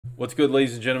What's good,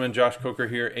 ladies and gentlemen? Josh Coker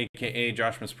here, aka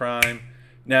Joshmas Prime.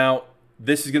 Now,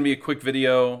 this is going to be a quick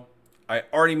video. I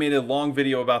already made a long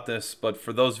video about this, but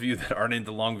for those of you that aren't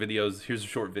into long videos, here's a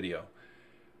short video.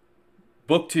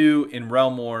 Book 2 in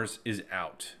Realm Wars is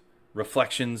out.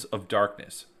 Reflections of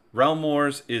Darkness. Realm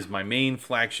Wars is my main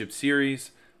flagship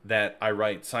series that I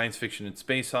write science fiction and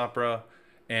space opera,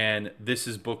 and this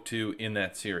is book 2 in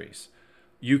that series.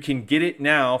 You can get it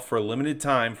now for a limited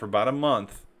time, for about a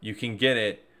month. You can get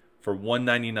it for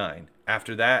 $1.99.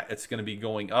 After that, it's going to be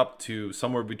going up to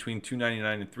somewhere between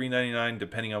 $2.99 and $3.99,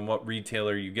 depending on what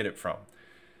retailer you get it from.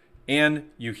 And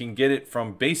you can get it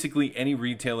from basically any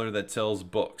retailer that sells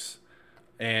books.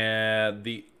 And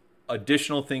the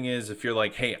additional thing is, if you're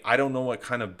like, hey, I don't know what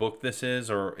kind of book this is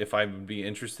or if I would be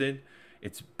interested,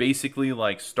 it's basically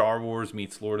like Star Wars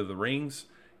meets Lord of the Rings.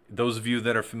 Those of you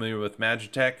that are familiar with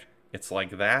Magitech, it's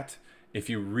like that. If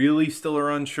you really still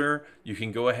are unsure, you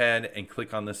can go ahead and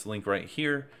click on this link right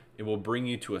here. It will bring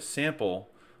you to a sample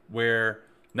where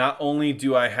not only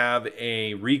do I have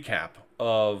a recap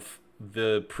of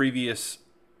the previous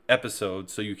episode,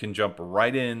 so you can jump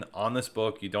right in on this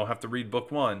book. You don't have to read book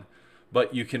 1,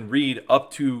 but you can read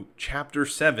up to chapter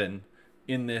 7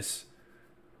 in this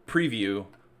preview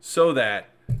so that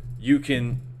you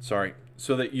can,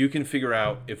 figure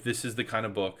out if this is the kind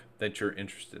of book that you're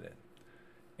interested in.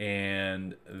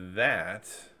 And that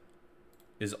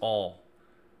is all.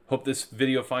 Hope this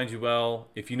video finds you well.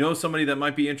 If you know somebody that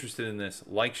might be interested in this,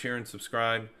 like, share, and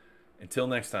subscribe. Until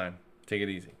next time, take it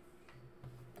easy.